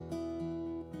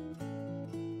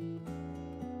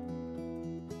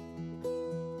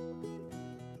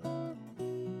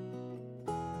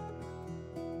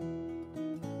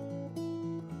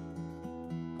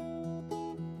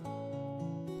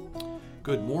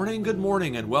Good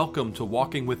morning, and welcome to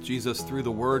Walking with Jesus Through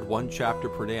the Word, one chapter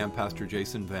per day. I'm Pastor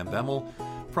Jason Van Bemmel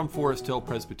from Forest Hill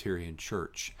Presbyterian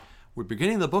Church. We're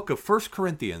beginning the book of 1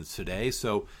 Corinthians today,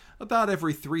 so about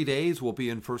every 3 days we'll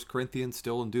be in 1 Corinthians,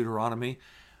 still in Deuteronomy.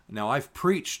 Now, I've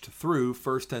preached through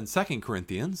 1st and 2nd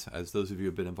Corinthians, as those of you who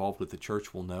have been involved with the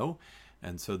church will know,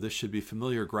 and so this should be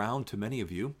familiar ground to many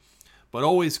of you. But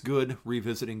always good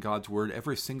revisiting God's Word.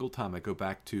 Every single time I go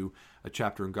back to a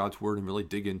chapter in God's Word and really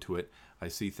dig into it, I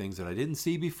see things that I didn't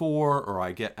see before, or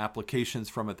I get applications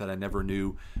from it that I never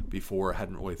knew before,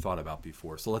 hadn't really thought about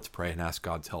before. So let's pray and ask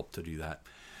God's help to do that.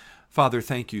 Father,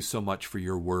 thank you so much for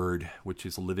your Word, which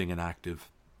is living and active.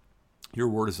 Your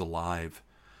Word is alive.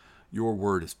 Your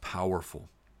Word is powerful.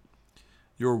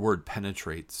 Your Word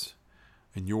penetrates,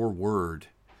 and your Word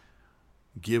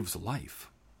gives life.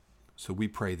 So we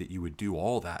pray that you would do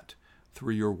all that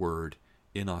through your word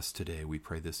in us today. We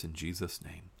pray this in Jesus'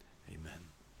 name. Amen.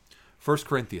 1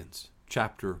 Corinthians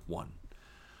chapter 1.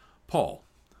 Paul,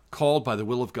 called by the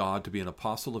will of God to be an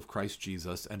apostle of Christ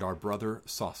Jesus, and our brother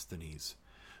Sosthenes,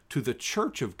 to the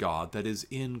church of God that is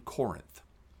in Corinth,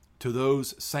 to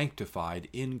those sanctified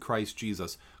in Christ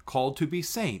Jesus, called to be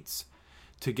saints,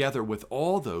 together with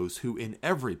all those who in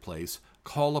every place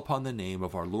call upon the name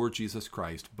of our Lord Jesus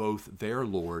Christ, both their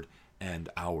Lord and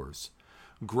ours.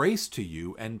 Grace to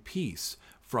you and peace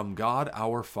from God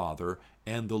our Father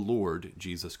and the Lord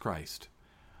Jesus Christ.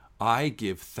 I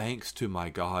give thanks to my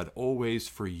God always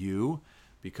for you,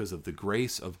 because of the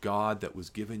grace of God that was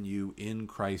given you in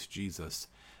Christ Jesus,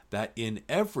 that in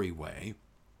every way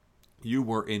you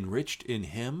were enriched in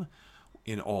him,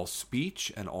 in all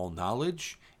speech and all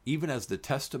knowledge, even as the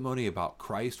testimony about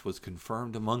Christ was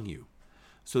confirmed among you,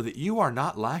 so that you are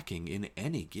not lacking in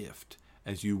any gift,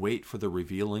 as you wait for the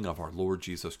revealing of our Lord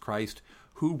Jesus Christ,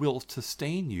 who will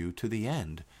sustain you to the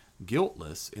end,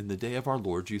 guiltless in the day of our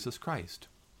Lord Jesus Christ.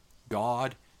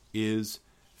 God is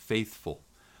faithful,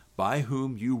 by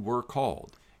whom you were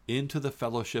called into the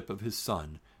fellowship of his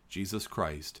Son, Jesus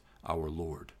Christ, our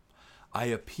Lord. I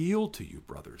appeal to you,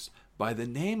 brothers, by the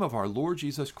name of our Lord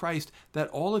Jesus Christ, that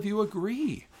all of you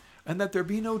agree, and that there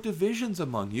be no divisions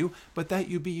among you, but that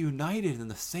you be united in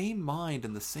the same mind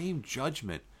and the same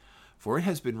judgment. For it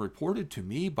has been reported to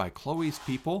me by Chloe's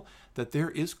people that there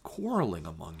is quarreling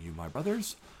among you, my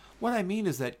brothers. What I mean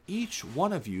is that each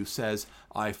one of you says,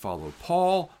 I follow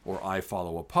Paul, or I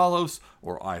follow Apollos,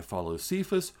 or I follow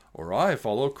Cephas, or I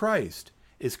follow Christ.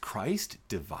 Is Christ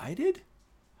divided?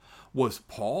 Was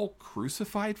Paul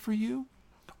crucified for you?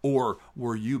 Or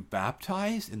were you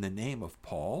baptized in the name of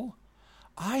Paul?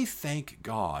 I thank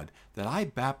God that I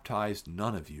baptized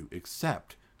none of you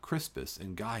except Crispus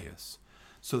and Gaius,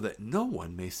 so that no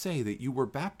one may say that you were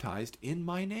baptized in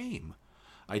my name.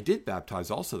 I did baptize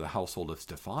also the household of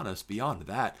Stephanas. Beyond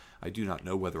that, I do not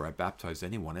know whether I baptized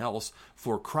anyone else,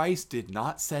 for Christ did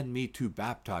not send me to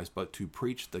baptize, but to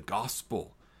preach the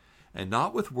gospel, and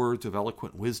not with words of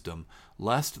eloquent wisdom,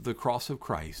 lest the cross of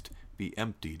Christ be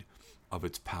emptied of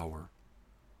its power.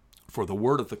 For the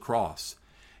word of the cross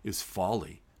is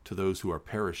folly to those who are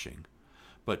perishing,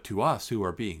 but to us who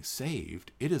are being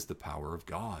saved, it is the power of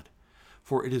God.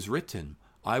 For it is written,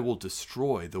 I will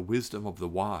destroy the wisdom of the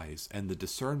wise, and the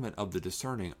discernment of the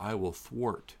discerning I will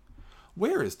thwart.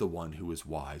 Where is the one who is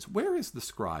wise? Where is the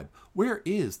scribe? Where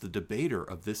is the debater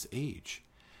of this age?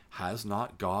 Has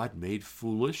not God made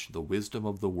foolish the wisdom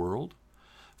of the world?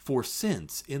 For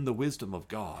since in the wisdom of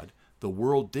God the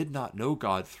world did not know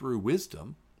God through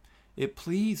wisdom, it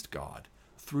pleased God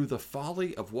through the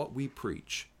folly of what we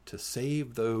preach to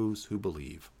save those who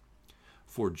believe.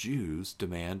 For Jews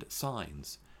demand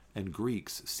signs, and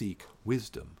Greeks seek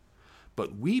wisdom.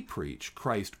 But we preach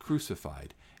Christ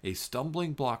crucified, a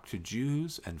stumbling block to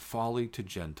Jews and folly to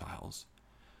Gentiles.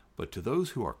 But to those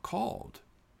who are called,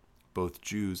 both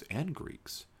Jews and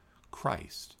Greeks,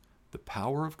 Christ, the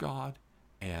power of God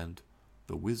and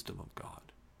the wisdom of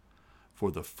God. For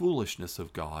the foolishness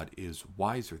of God is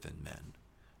wiser than men,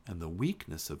 and the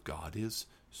weakness of God is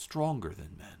stronger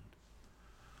than men.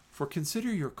 For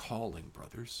consider your calling,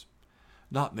 brothers.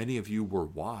 Not many of you were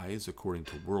wise according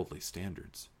to worldly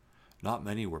standards. Not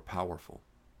many were powerful.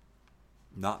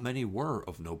 Not many were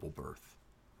of noble birth.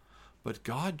 But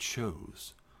God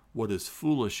chose what is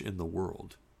foolish in the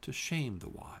world to shame the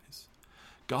wise.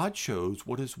 God chose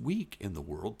what is weak in the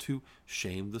world to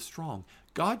shame the strong.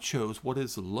 God chose what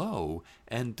is low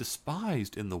and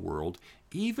despised in the world,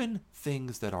 even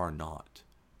things that are not,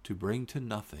 to bring to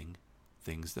nothing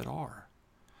things that are,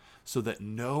 so that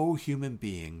no human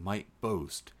being might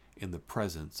boast in the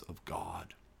presence of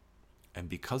God. And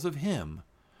because of him,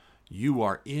 you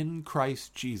are in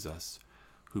Christ Jesus,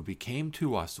 who became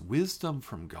to us wisdom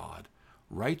from God,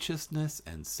 righteousness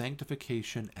and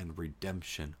sanctification and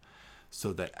redemption,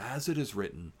 so that as it is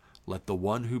written, let the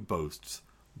one who boasts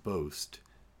boast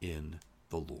in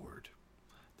the Lord.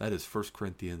 That is 1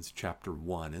 Corinthians chapter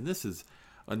 1. And this is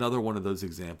another one of those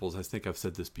examples. I think I've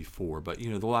said this before, but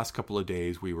the last couple of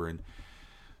days we were in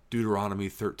Deuteronomy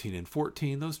 13 and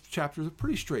 14. Those chapters are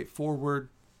pretty straightforward,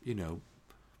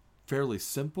 fairly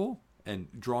simple, and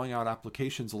drawing out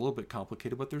applications a little bit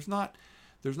complicated, but there's not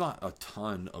a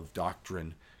ton of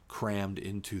doctrine crammed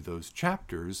into those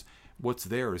chapters. What's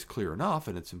there is clear enough,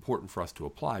 and it's important for us to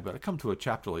apply. But I come to a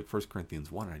chapter like 1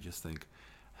 Corinthians 1, and I just think,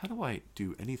 how do I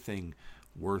do anything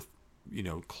worth,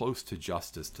 close to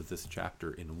justice to this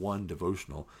chapter in one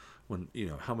devotional when,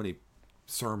 how many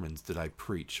sermons did I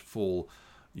preach, full,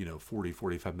 40,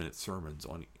 45-minute sermons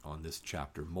on this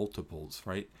chapter, multiples,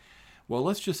 right? Well,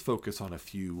 let's just focus on a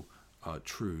few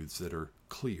truths that are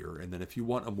clear. And then if you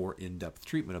want a more in-depth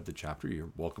treatment of the chapter,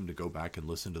 you're welcome to go back and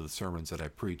listen to the sermons that I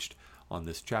preached on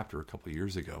this chapter a couple of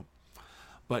years ago.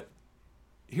 But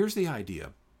here's the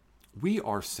idea. We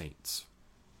are saints.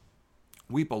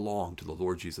 We belong to the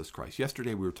Lord Jesus Christ.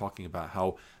 Yesterday we were talking about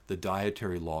how the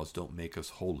dietary laws don't make us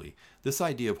holy. This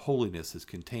idea of holiness is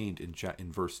contained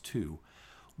in verse 2.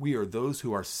 We are those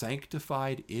who are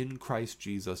sanctified in Christ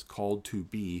Jesus, called to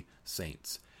be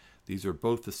saints. These are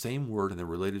both the same word, and they're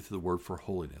related to the word for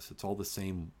holiness. It's all the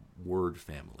same word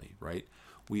family, right?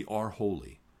 We are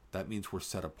holy. That means we're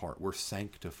set apart. We're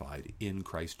sanctified in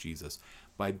Christ Jesus.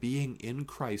 By being in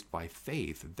Christ by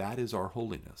faith, that is our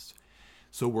holiness.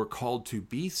 So we're called to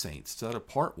be saints, set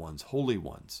apart ones, holy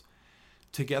ones,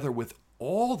 together with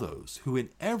all those who in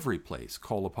every place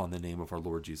call upon the name of our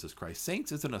Lord Jesus Christ.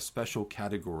 Saints isn't a special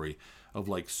category of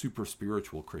like super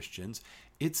spiritual Christians.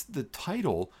 It's the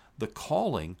title, the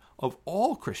calling of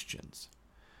all Christians.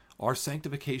 Our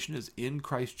sanctification is in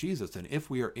Christ Jesus. And if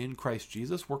we are in Christ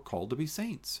Jesus, we're called to be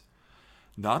saints.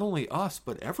 Not only us,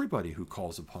 but everybody who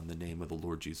calls upon the name of the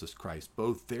Lord Jesus Christ,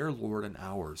 both their Lord and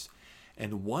ours.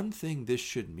 And one thing this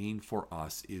should mean for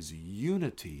us is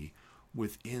unity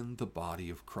within the body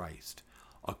of Christ,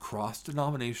 across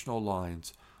denominational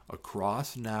lines,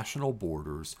 across national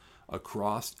borders,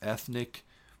 across ethnic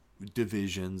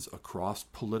divisions, across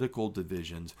political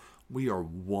divisions. We are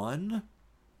one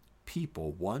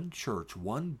people, one church,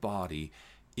 one body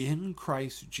in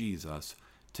Christ Jesus,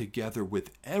 together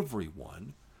with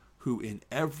everyone who in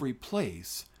every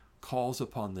place calls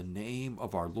upon the name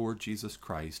of our Lord Jesus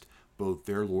Christ, both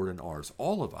their Lord and ours.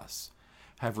 All of us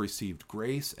have received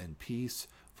grace and peace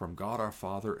from God our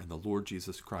Father and the Lord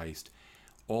Jesus Christ.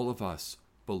 All of us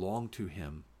belong to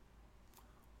Him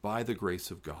by the grace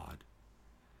of God.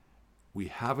 We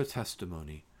have a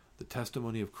testimony, the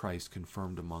testimony of Christ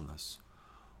confirmed among us.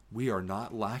 We are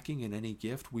not lacking in any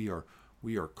gift. We are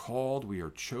called, we are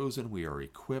chosen, we are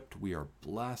equipped, we are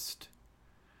blessed.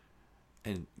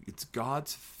 And it's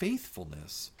God's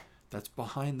faithfulness that's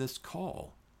behind this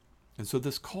call. And so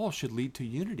this call should lead to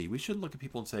unity. We shouldn't look at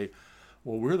people and say,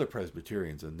 well, we're the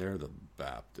Presbyterians and they're the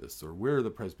Baptists, or we're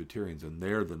the Presbyterians and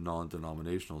they're the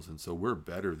non-denominationals, and so we're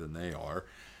better than they are.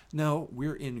 No,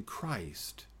 we're in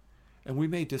Christ. And we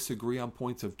may disagree on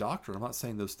points of doctrine. I'm not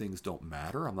saying those things don't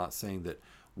matter. I'm not saying that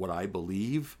what I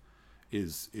believe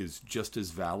is just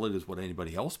as valid as what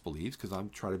anybody else believes, because I'm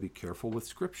trying to be careful with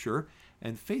Scripture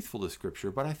and faithful to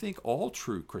Scripture. But I think all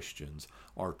true Christians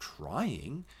are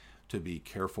trying to be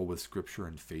careful with Scripture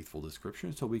and faithful to Scripture.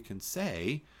 And so we can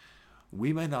say,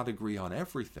 we may not agree on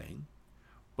everything,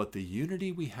 but the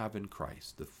unity we have in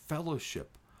Christ, the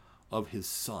fellowship of His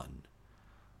Son,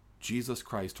 Jesus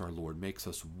Christ our Lord, makes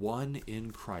us one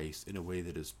in Christ in a way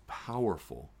that is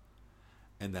powerful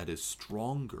and that is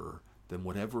stronger than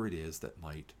whatever it is that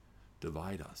might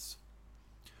divide us.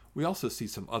 We also see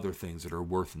some other things that are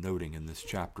worth noting in this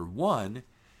chapter. One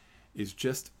is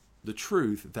just the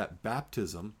truth that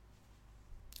baptism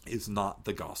is not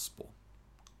the gospel.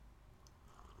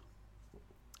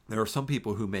 There are some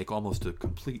people who make almost a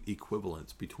complete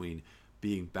equivalence between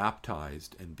being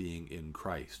baptized and being in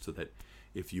Christ, so that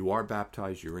if you are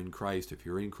baptized, you're in Christ. If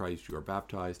you're in Christ, you are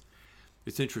baptized.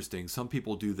 It's interesting. Some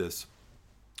people do this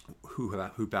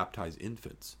who baptize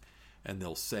infants, and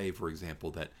they'll say, for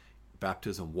example, that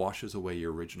baptism washes away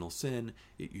your original sin.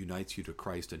 It unites you to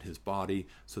Christ and His body,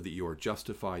 so that you are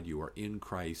justified. You are in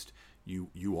Christ.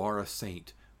 You are a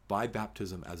saint by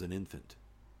baptism as an infant.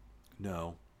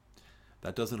 No,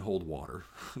 that doesn't hold water.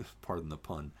 Pardon the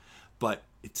pun. But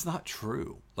it's not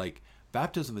true. Like,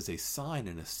 baptism is a sign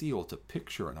and a seal. It's a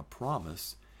picture and a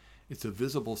promise. It's a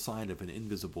visible sign of an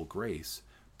invisible grace,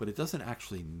 but it doesn't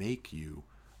actually make you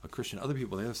a Christian. Other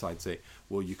people on the other side say,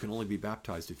 well, you can only be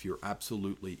baptized if you're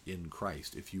absolutely in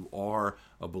Christ, if you are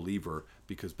a believer,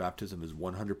 because baptism is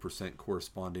 100%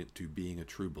 correspondent to being a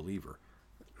true believer.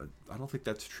 I don't think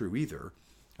that's true either.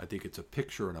 I think it's a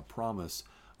picture and a promise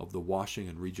of the washing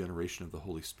and regeneration of the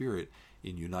Holy Spirit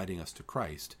in uniting us to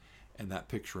Christ. And that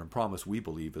picture and promise, we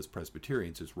believe as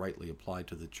Presbyterians, is rightly applied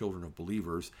to the children of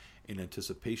believers in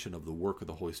anticipation of the work of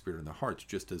the Holy Spirit in their hearts,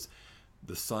 just as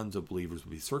the sons of believers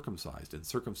will be circumcised. And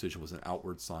circumcision was an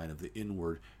outward sign of the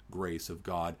inward grace of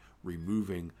God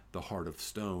removing the heart of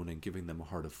stone and giving them a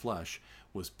heart of flesh,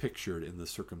 was pictured in the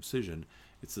circumcision.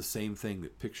 It's the same thing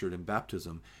that pictured in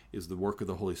baptism is the work of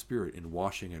the Holy Spirit in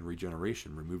washing and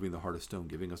regeneration, removing the heart of stone,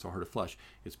 giving us a heart of flesh.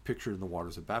 It's pictured in the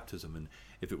waters of baptism. And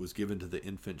if it was given to the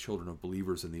infant children of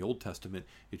believers in the Old Testament,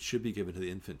 it should be given to the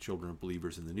infant children of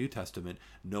believers in the New Testament,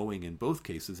 knowing in both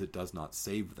cases it does not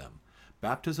save them.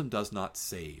 Baptism does not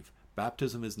save.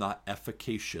 Baptism is not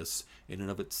efficacious in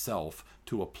and of itself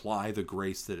to apply the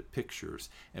grace that it pictures.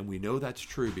 And we know that's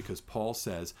true because Paul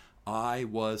says, I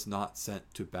was not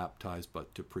sent to baptize,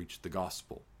 but to preach the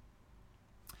gospel.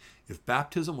 If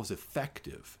baptism was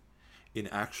effective in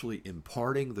actually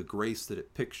imparting the grace that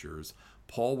it pictures,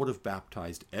 Paul would have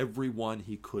baptized everyone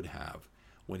he could have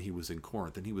when he was in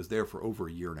Corinth, and he was there for over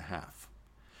a year and a half.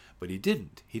 But he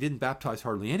didn't. He didn't baptize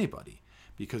hardly anybody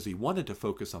because he wanted to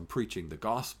focus on preaching the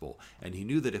gospel, and he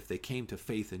knew that if they came to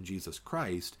faith in Jesus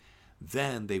Christ,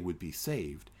 then they would be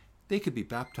saved. They could be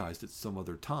baptized at some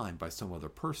other time by some other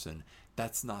person.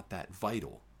 That's not that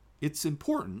vital. It's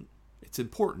important. It's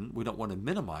important. We don't want to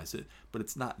minimize it, but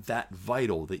it's not that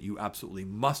vital that you absolutely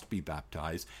must be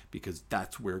baptized because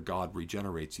that's where God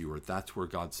regenerates you, or that's where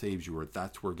God saves you, or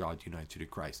that's where God unites you to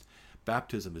Christ.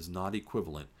 Baptism is not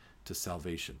equivalent to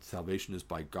salvation. Salvation is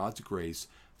by God's grace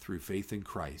through faith in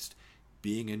Christ.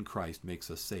 Being in Christ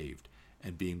makes us saved,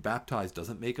 and being baptized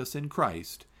doesn't make us in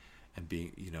Christ. And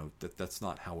being, that's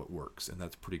not how it works. And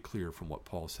that's pretty clear from what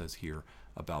Paul says here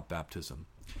about baptism.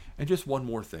 And just one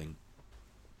more thing,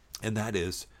 and that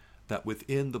is that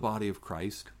within the body of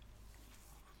Christ,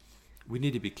 we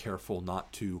need to be careful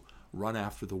not to run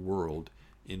after the world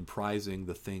in prizing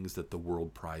the things that the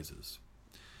world prizes.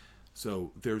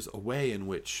 So there's a way in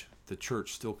which the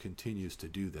church still continues to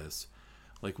do this.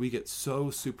 Like, we get so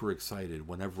super excited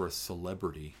whenever a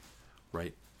celebrity,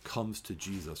 right, comes to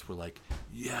Jesus. We're like,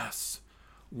 yes,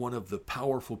 one of the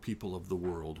powerful people of the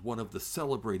world, one of the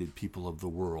celebrated people of the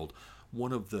world,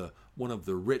 one of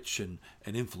the rich and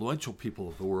influential people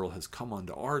of the world has come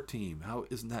onto our team. How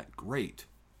isn't that great?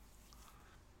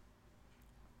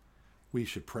 We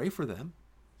should pray for them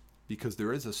because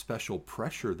there is a special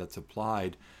pressure that's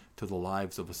applied to the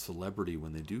lives of a celebrity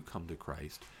when they do come to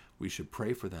Christ. We should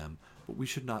pray for them, but we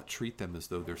should not treat them as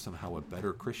though they're somehow a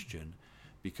better Christian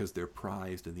because they're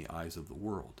prized in the eyes of the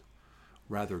world.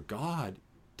 Rather, God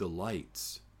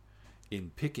delights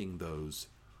in picking those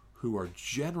who are,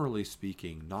 generally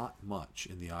speaking, not much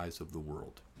in the eyes of the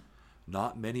world.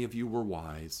 Not many of you were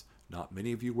wise, not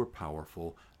many of you were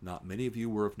powerful, not many of you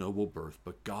were of noble birth,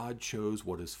 but God chose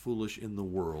what is foolish in the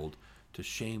world to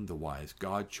shame the wise.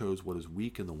 God chose what is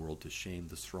weak in the world to shame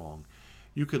the strong.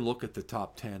 You can look at the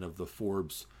top 10 of the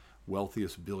Forbes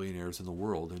wealthiest billionaires in the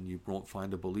world, and you won't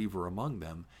find a believer among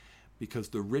them, because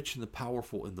the rich and the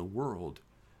powerful in the world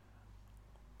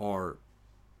are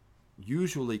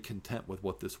usually content with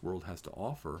what this world has to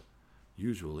offer,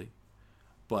 usually.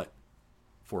 But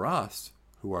for us,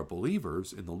 who are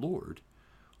believers in the Lord,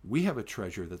 we have a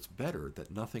treasure that's better,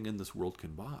 that nothing in this world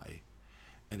can buy.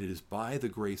 And it is by the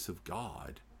grace of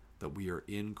God that we are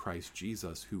in Christ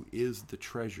Jesus, who is the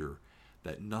treasure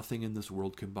that nothing in this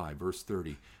world can buy. Verse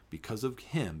 30, because of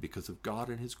him, because of God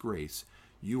and his grace,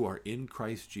 you are in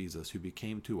Christ Jesus, who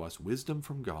became to us wisdom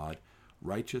from God,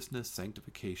 righteousness,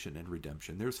 sanctification, and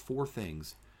redemption. There's 4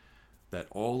 things that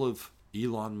all of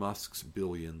Elon Musk's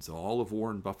billions, all of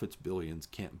Warren Buffett's billions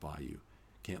can't buy you.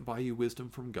 Can't buy you wisdom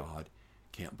from God,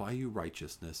 can't buy you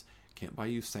righteousness, can't buy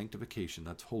you sanctification,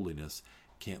 that's holiness,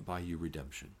 can't buy you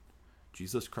redemption.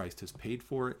 Jesus Christ has paid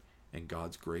for it, and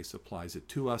God's grace applies it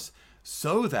to us,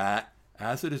 so that,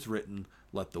 as it is written,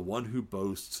 let the one who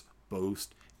boasts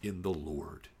boast in the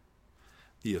Lord.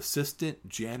 The assistant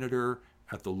janitor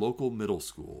at the local middle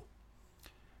school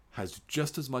has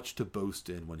just as much to boast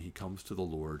in when he comes to the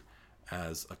Lord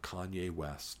as a Kanye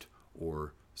West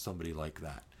or somebody like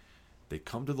that. They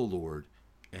come to the Lord,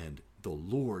 and the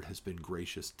Lord has been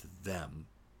gracious to them.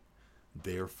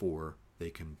 Therefore, they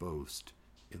can boast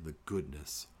in the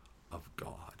goodness of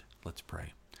God. Let's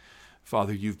pray.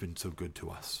 Father, you've been so good to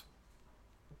us.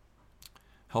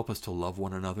 Help us to love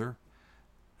one another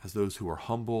as those who are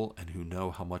humble and who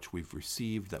know how much we've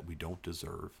received that we don't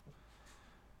deserve.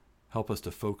 Help us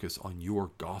to focus on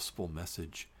your gospel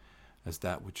message as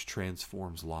that which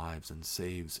transforms lives and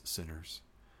saves sinners.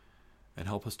 And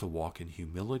help us to walk in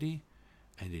humility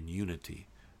and in unity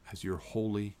as your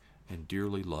holy and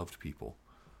dearly loved people.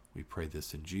 We pray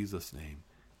this in Jesus' name.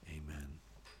 Amen.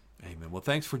 Amen. Well,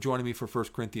 thanks for joining me for 1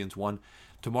 Corinthians 1.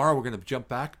 Tomorrow we're going to jump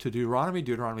back to Deuteronomy.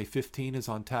 Deuteronomy 15 is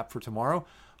on tap for tomorrow.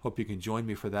 Hope you can join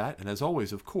me for that. And as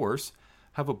always, of course,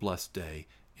 have a blessed day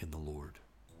in the Lord.